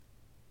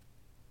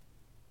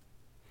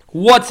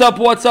What's up?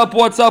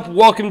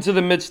 Welcome to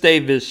the Mitch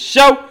Davis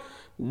Show,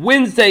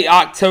 Wednesday,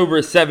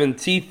 October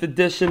 17th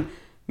edition.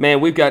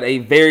 Man, we've got a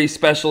very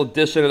special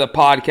edition of the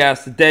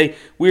podcast today.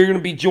 We're going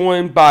to be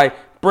joined by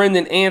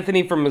Brendon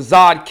Anthony from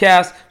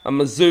Mizzodcast, a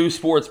Mizzou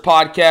sports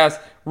podcast.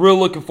 Real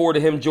looking forward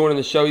to him joining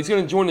the show. He's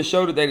going to join the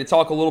show today to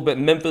talk a little bit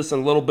Memphis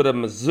and a little bit of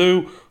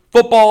Mizzou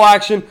football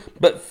action.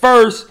 But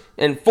first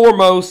and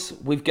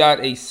foremost, we've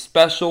got a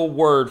special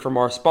word from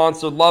our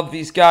sponsor. Love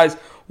these guys.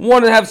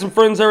 Want to have some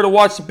friends there to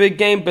watch the big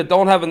game, but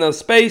don't have enough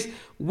space?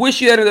 Wish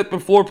you had an open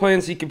floor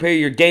plan so you can prepare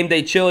your game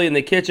day chili in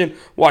the kitchen,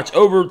 watch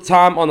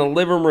overtime on the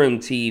living room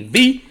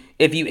TV.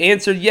 If you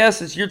answered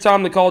yes, it's your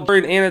time to call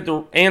Jerry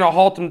and Anna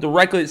Halton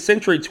directly at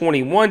Century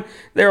 21.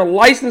 They're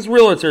licensed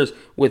realtors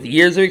with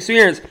years of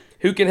experience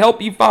who can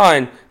help you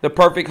find the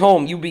perfect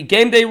home. You'll be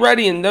game day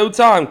ready in no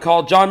time.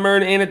 Call John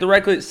Murray and Anna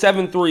directly at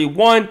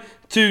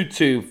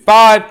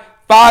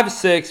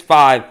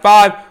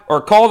 731-225-5655 or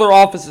call their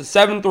office at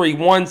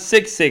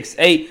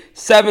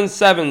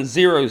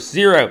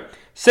 731-668-7700.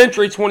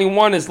 Century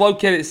 21 is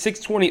located at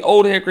 620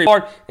 Old Hickory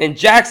Boulevard in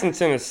Jackson,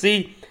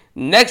 Tennessee,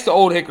 next to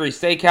Old Hickory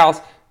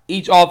Steakhouse.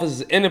 Each office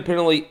is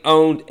independently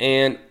owned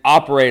and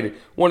operated.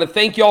 Want to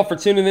thank y'all for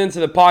tuning in to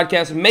the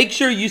podcast. Make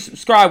sure you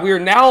subscribe. We are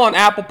now on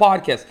Apple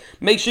Podcasts.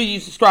 Make sure you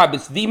subscribe.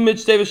 It's The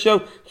Mitch Davis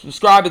Show.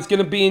 Subscribe. It's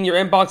going to be in your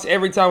inbox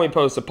every time we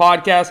post a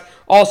podcast.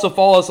 Also,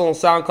 follow us on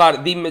SoundCloud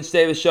at The Mitch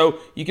Davis Show.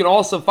 You can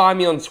also find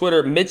me on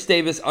Twitter,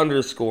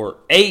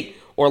 MitchDavis_8.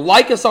 Or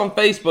like us on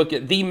Facebook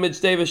at The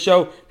Mitch Davis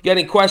Show. If you got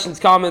any questions,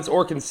 comments,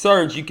 or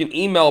concerns, you can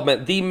email them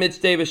at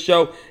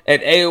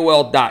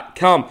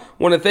themitchdavisshow@aol.com.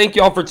 Want to thank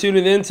y'all for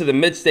tuning in to the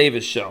Mitch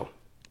Davis Show.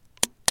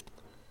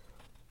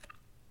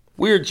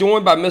 We are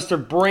joined by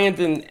Mr.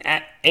 Brendon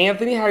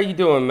Anthony. How are you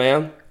doing,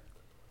 man?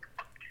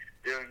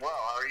 Doing well.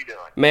 How are you doing?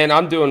 Man,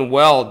 I'm doing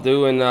well.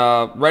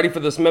 Ready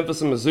for this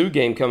Memphis and Mizzou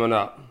game coming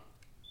up.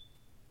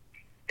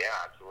 Yeah,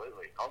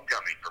 absolutely.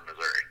 Homecoming for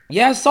Missouri.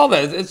 Yeah, I saw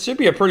that. It should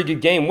be a pretty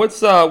good game. What's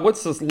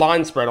this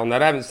line spread on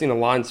that? I haven't seen a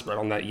line spread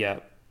on that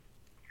yet.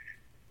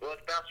 Well,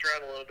 it's bounced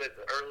around a little bit.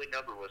 The early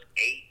number was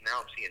 8.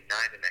 Now I'm seeing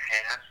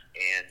 9.5.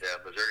 And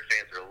Missouri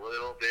fans are a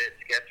little bit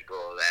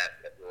skeptical of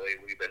that. The way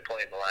we've been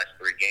playing the last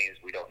 3 games,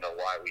 we don't know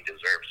why we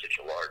deserve such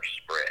a large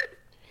spread.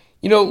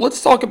 You know,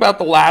 let's talk about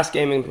the last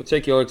game in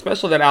particular,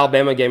 especially that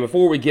Alabama game.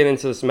 Before we get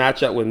into this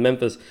matchup with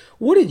Memphis,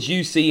 what did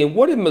you see and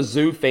what did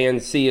Mizzou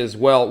fans see as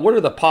well? What are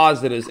the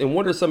positives and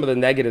what are some of the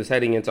negatives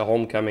heading into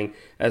homecoming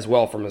as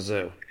well for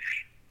Mizzou?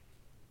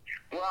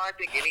 Well, I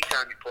think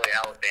anytime you play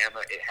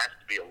Alabama, it has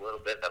to be a little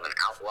bit of an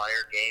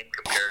outlier game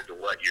compared to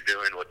what you're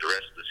doing with the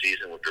rest of the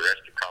season, with the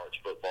rest of college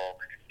football.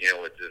 You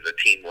know, it's a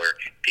team where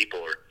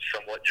people are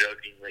somewhat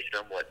jokingly,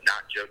 somewhat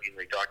not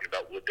jokingly talking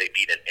about would they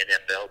beat an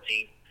NFL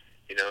team.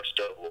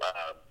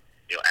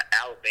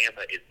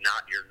 Alabama is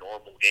not your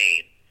normal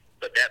game.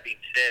 But that being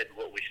said,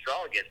 what we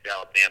saw against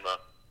Alabama,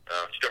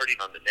 starting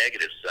on the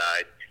negative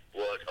side,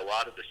 was a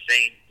lot of the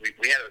same.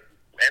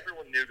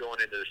 Everyone knew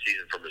going into the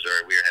season for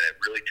Missouri, we had a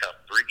really tough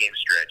 3-game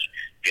stretch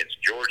against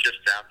Georgia,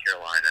 South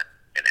Carolina,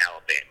 and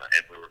Alabama.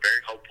 And we were very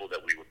hopeful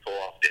that we would pull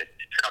off the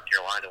South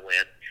Carolina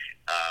win.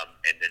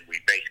 And then we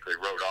basically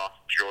wrote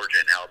off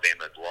Georgia and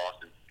Alabama's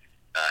losses.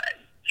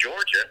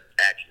 Georgia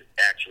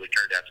actually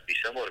turned out to be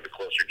somewhat of a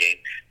closer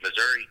game.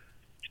 Missouri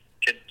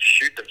can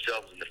shoot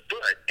themselves in the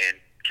foot and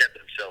kept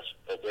themselves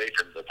away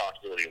from the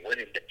possibility of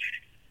winning.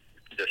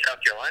 The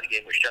South Carolina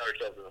game, we shot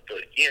ourselves in the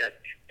foot again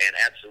and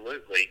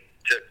absolutely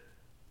took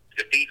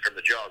defeat from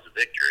the jaws of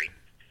victory.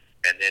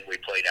 And then we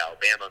played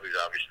Alabama, who's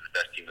obviously the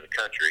best team in the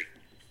country,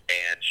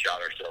 and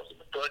shot ourselves in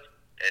the foot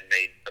and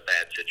made a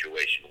bad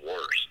situation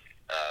worse.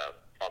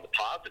 On the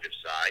positive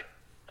side,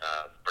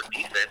 our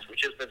defense,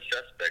 which has been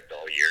suspect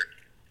all year,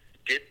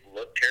 didn't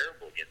look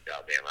terrible against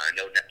Alabama. I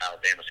know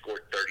Alabama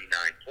scored 39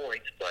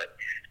 points, but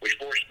we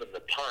forced them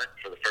to punt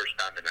for the first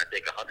time in, I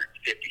think, 156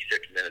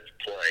 minutes of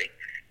play.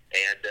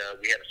 And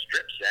we had a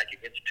strip sack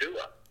against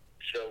Tua.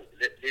 So,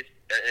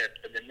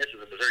 and then this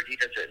is a Missouri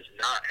defense that has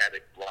not had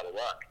a lot of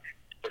luck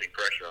putting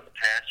pressure on the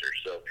passer.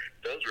 So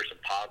those were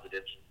some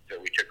positives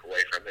that we took away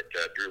from it.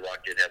 Drew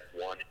Lock did have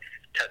 1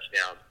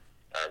 touchdown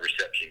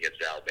reception against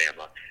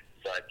Alabama.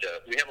 But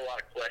we have a lot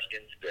of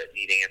questions that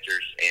need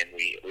answers, and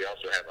we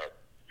also have a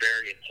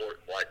very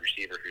important wide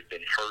receiver who's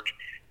been hurt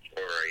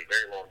for a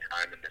very long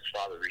time, and his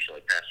father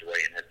recently passed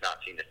away and has not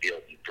seen the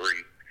field in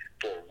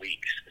 3-4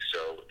 weeks.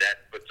 So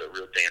that puts a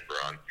real damper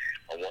on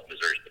what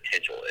Missouri's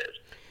potential is.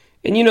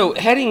 And,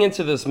 heading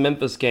into this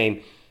Memphis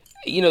game,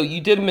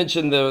 you did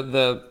mention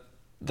the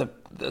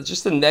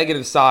just the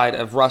negative side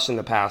of rushing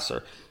the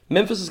passer.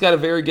 Memphis has got a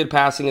very good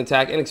passing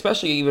attack and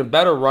especially even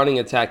better running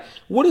attack.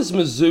 What is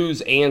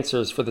Mizzou's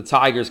answers for the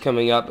Tigers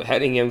coming up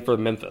heading in for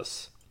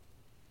Memphis?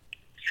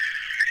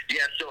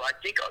 Yeah, so I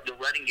think the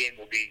running game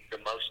will be the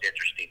most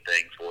interesting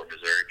thing for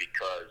Missouri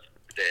because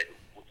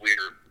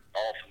we're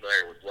all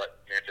familiar with what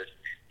Memphis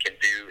can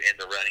do in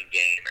the running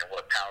game and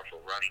what powerful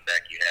running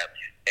back you have.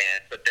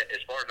 But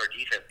as far as our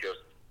defense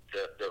goes,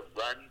 the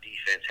run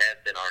defense has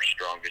been our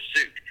strongest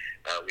suit.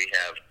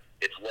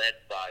 It's led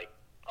by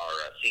our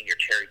senior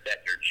Terry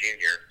Beckner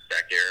Jr.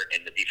 back there,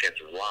 in the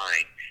defensive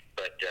line,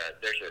 but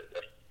there's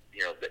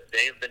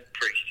they've been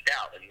pretty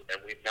stout, and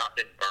we've not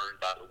been burned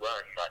by the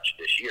run much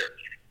this year.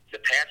 The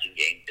passing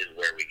game is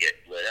where we get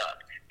lit up.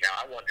 Now,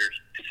 I wonder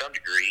to some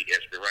degree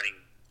if the running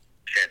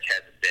defense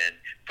hasn't been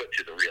put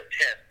to the real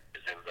test,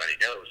 because everybody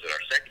knows that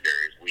our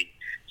secondary is weak,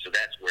 so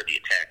that's where the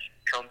attacks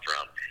come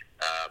from.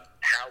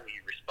 How we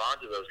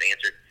respond to those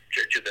answers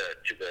to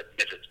the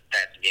Memphis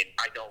passing game,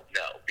 I don't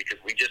know,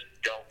 because we just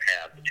don't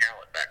have the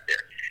talent back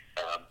there.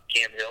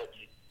 Cam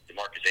Hilton,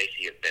 DeMarcus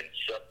Acey have been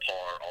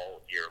subpar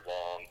all year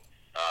long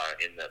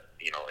in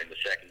the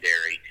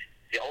secondary.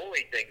 The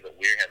only thing that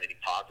we have any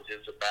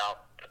positives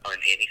about on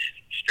any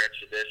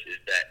stretch of this is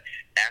that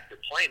after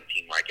playing a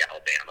team like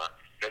Alabama,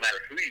 no matter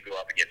who you go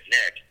up against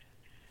next,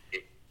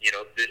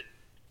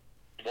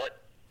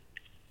 what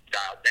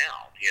dialed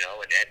down,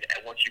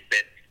 and once you've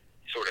been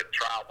sort of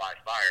trial by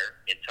fire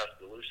in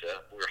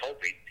Tuscaloosa, we're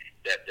hoping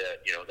that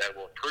that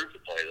will improve the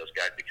play of those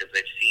guys, because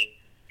they've seen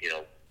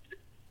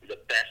the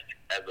best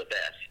of the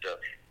best.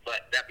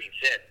 But that being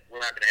said,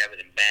 we're not going to have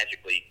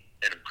magically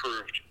an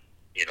improved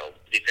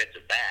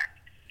defensive back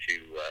to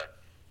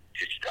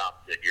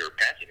stop your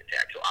passing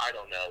attack. So I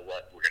don't know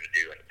what we're going to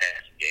do in the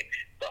passing game,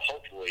 but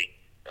hopefully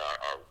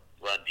our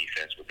run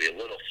defense will be a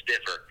little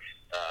stiffer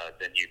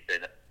than you've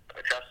been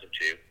accustomed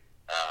to.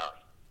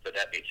 But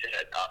that being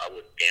said, I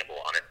wouldn't gamble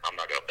on it. I'm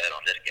not going to bet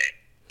on this game.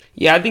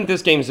 Yeah, I think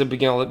this game is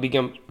going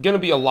to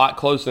be a lot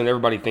closer than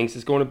everybody thinks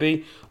it's going to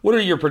be. What are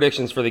your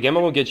predictions for the game?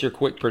 I'm going to get your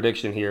quick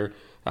prediction here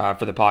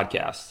for the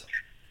podcast.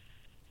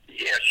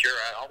 Yeah, sure.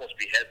 I'd almost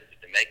be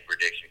hesitant to make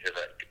predictions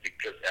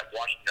because I've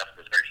watched enough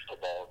Missouri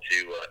football to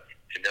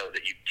know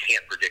that you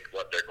can't predict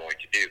what they're going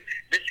to do.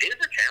 This is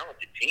a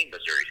talented team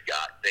Missouri's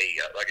got. They,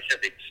 like I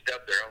said, they've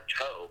stubbed their own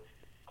toe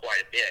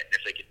quite a bit, and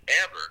if they can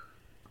ever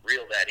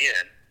reel that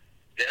in,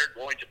 they're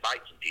going to bite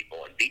some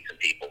people and beat some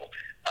people.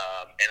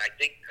 And I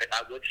think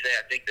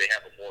they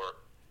have a more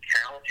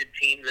talented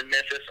team than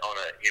Memphis on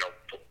a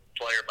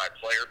player by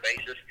player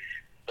basis.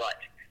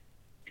 But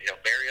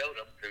Barry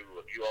Odom,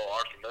 who you all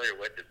are familiar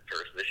with, this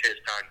is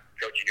his time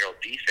coaching your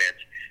old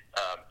defense.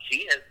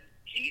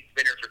 He's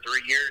been here for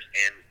 3 years,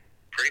 and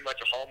pretty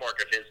much a hallmark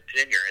of his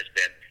tenure has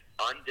been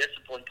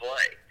undisciplined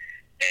play.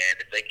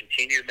 And if they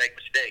continue to make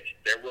mistakes,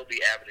 there will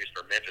be avenues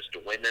for Memphis to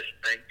win this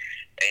thing.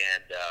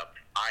 And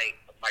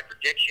my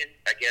prediction,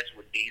 I guess,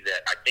 would be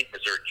that I think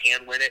Missouri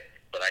can win it,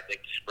 but I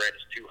think the spread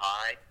is too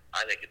high.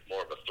 I think it's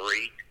more of a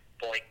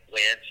 3-point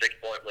win,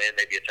 6-point win,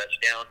 maybe a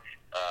touchdown.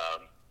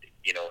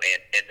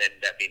 And then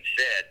that being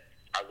said,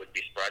 I wouldn't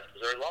be surprised if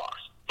Missouri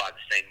lost by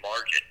the same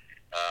margin.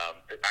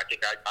 I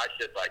think I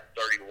said like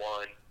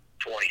 31-27,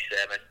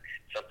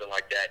 something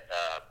like that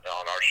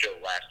on our show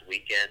last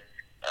weekend,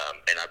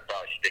 and I'd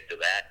probably stick to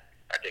that.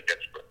 I think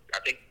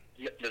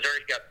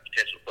Missouri's got the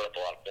potential to put up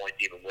a lot of points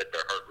even with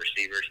their hurt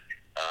receivers,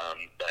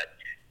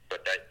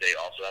 but they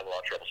also have a lot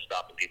of trouble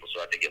stopping people.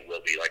 So I think it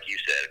will be, like you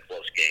said, a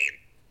close game.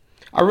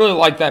 I really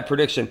like that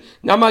prediction.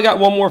 Now, I got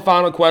one more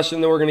final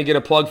question, then we're going to get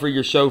a plug for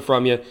your show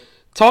from you.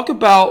 Talk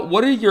about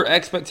what are your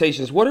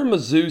expectations? What are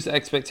Mizzou's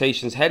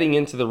expectations heading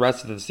into the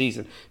rest of the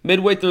season?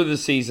 Midway through the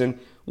season,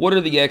 what are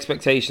the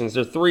expectations?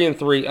 They're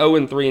 3-3,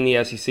 0-3 in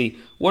the SEC.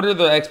 What are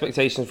the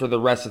expectations for the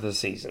rest of the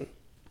season?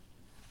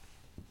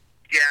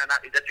 Yeah,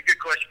 that's a good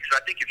question, because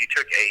I think if you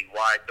took a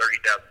wide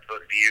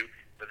 30,000-foot view,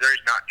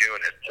 Missouri's not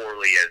doing as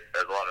poorly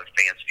as a lot of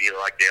fans feel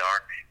like they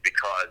are,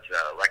 because,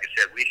 like I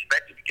said, we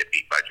expected to get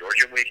beat by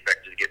Georgia, and we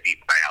expected to get beat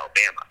by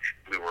Alabama.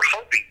 We were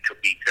hoping to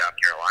beat South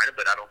Carolina,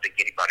 but I don't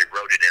think anybody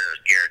wrote it in as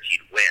a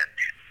guaranteed win.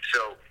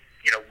 So,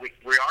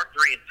 we are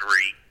 3-3,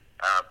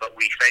 but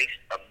we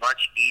faced a much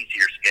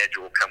easier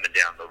schedule coming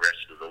down the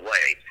rest of the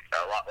way,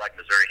 a lot like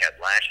Missouri had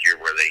last year,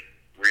 where they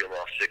reeled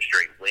off 6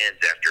 straight wins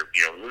after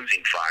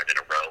losing 5 in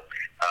a row.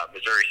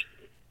 Missouri's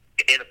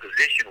in a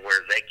position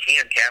where they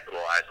can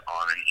capitalize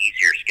on an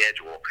easier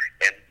schedule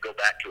and go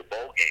back to a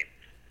bowl game.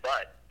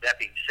 But that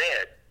being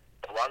said,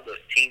 a lot of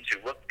those teams who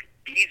looked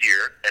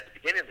easier at the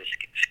beginning of the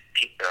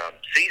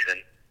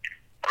season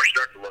are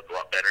starting to look a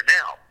lot better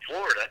now.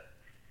 Florida,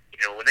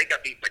 when they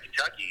got beat by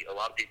Kentucky, a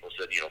lot of people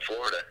said,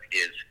 Florida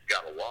is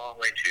got a long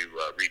way to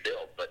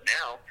rebuild. But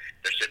now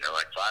they're sitting at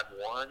like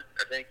 5-1,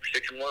 I think,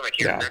 6-1, I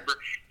can't remember.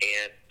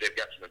 And they've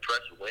got some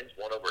impressive wins,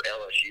 one over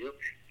LSU.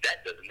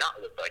 That does not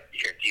look like a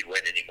guaranteed win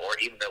anymore.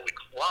 Even though we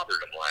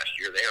clobbered them last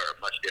year, they are a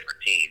much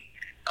different team.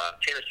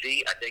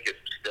 Tennessee, I think, is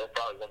still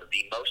probably one of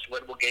the most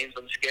winnable games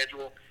on the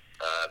schedule.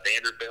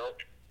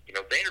 Vanderbilt,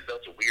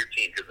 Vanderbilt's a weird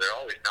team because they're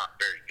always not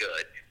very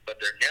good, but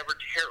they're never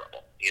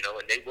terrible,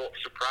 and they will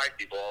surprise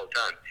people all the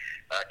time.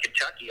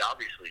 Kentucky,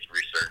 obviously, is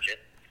resurgent.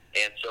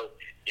 And so,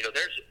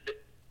 there's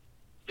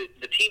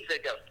the teams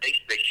they've got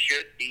faced, they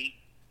should be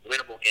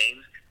winnable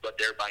games, but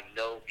they're by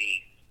no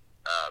means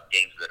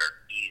games that are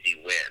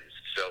easy wins.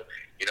 So,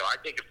 I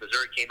think if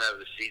Missouri came out of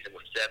the season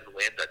with 7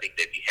 wins, I think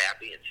they'd be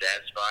happy and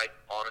satisfied,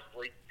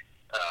 honestly.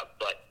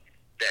 But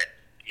that,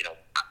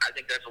 I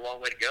think that's a long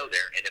way to go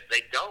there. And if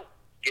they don't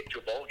get to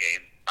a bowl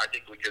game, I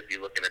think we could be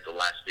looking at the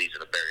last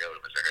season of Barry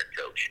Odom as their head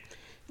coach.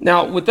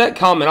 Now, with that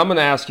comment, I'm going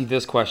to ask you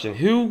this question.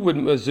 Who would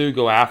Mizzou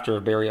go after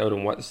if Barry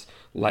Odom was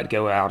let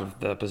go out of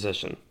the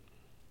position?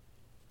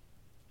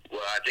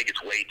 Well, I think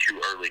it's way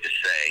too early to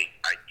say.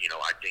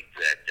 I think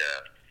that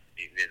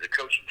the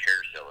coaching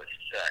carousel is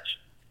such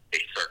a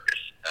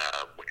circus,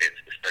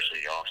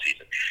 especially in the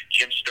offseason.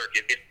 Jim Sterk,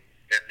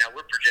 now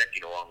we're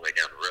projecting a long way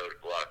down the road,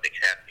 a lot of things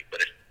happening, but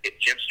if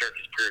Jim Sterk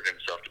has proven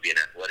himself to be an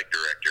athletic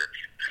director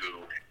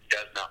who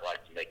does not like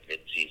to make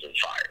mid-season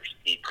fires,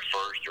 he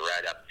prefers to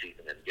ride out the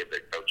season and give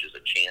their coaches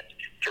a chance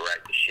to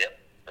right the ship.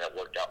 And that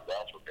worked out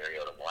well for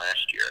Barry Odom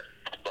last year.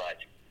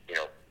 But,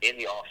 in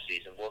the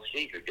offseason, we'll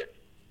see who's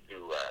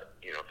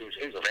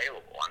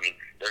available. I mean,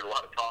 there's a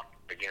lot of talk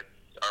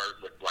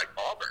like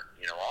Auburn.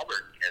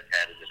 Auburn has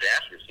had a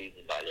disastrous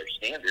season by their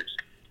standards,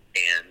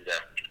 and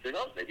who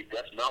knows? Maybe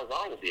Gus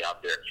Malzahn will be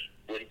out there.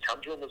 Would he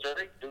come to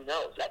Missouri? Who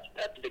knows? That's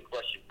a big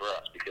question for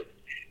us, because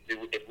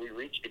if we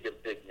reach a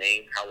big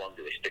name, how long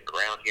do they stick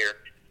around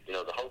here?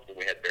 The hope when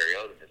we had Barry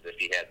Odom is if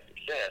he had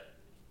success,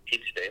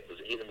 he'd stay. If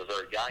he's a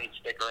Missouri guy, he'd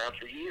stick around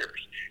for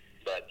years.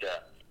 But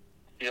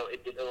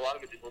a lot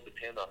of it will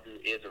depend on who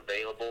is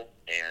available,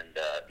 and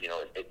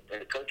in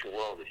the coaching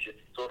world, it's just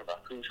sort of a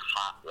who's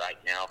hot right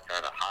now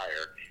kind of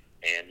hire.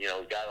 And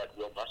a guy like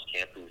Will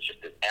Muskamp, who was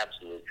just an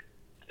absolute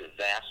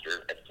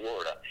disaster at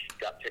Florida,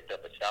 got picked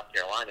up at South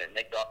Carolina, and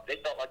they felt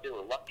like they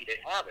were lucky to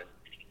have him,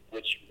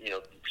 which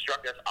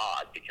struck us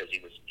odd because he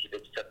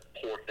did such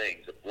poor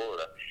things at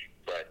Florida.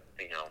 But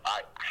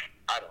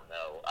I don't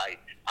know.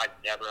 I've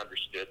never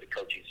understood the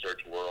coaching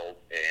search world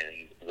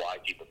and why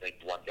people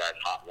think one guy's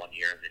hot one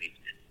year and then he's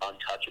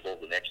untouchable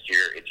the next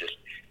year.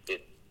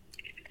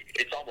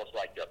 It's almost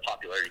like a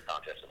popularity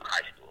contest in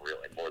high school,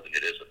 really, more than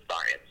it is with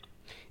science.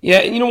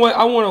 Yeah, you know what?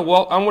 I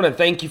want to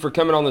thank you for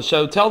coming on the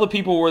show. Tell the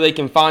people where they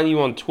can find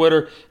you on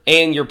Twitter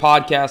and your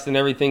podcast and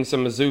everything, so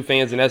Mizzou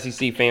fans and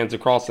SEC fans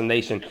across the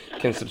nation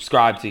can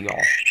subscribe to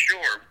y'all.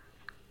 Sure.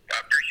 I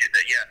appreciate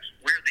that. Yeah,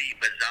 we're the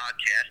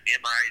Mizzodcast,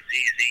 Mizzodcast.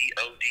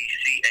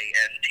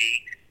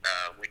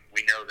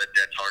 We know that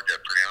that's hard to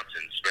pronounce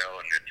and spell,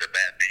 and it's a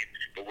bad name,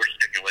 but we're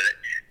sticking with it.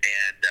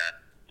 And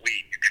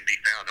you can be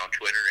found on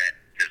Twitter at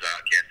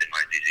Mizzodcast,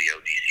 Mizzodcast.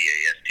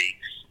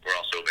 We're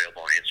also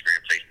available on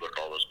Instagram, Facebook,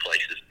 all those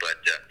places.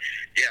 But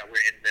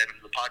and then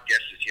the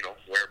podcast is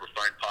wherever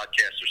fine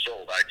podcasts are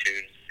sold,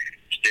 iTunes,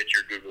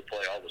 Stitcher, Google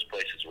Play, all those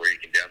places where you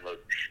can download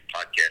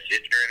podcasts.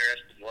 If you're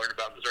interested in learning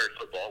about Missouri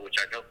football, which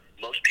I know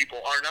most people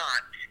are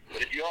not,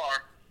 but if you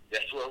are,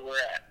 that's where we're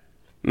at.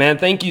 Man,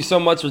 thank you so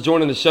much for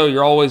joining the show.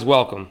 You're always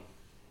welcome.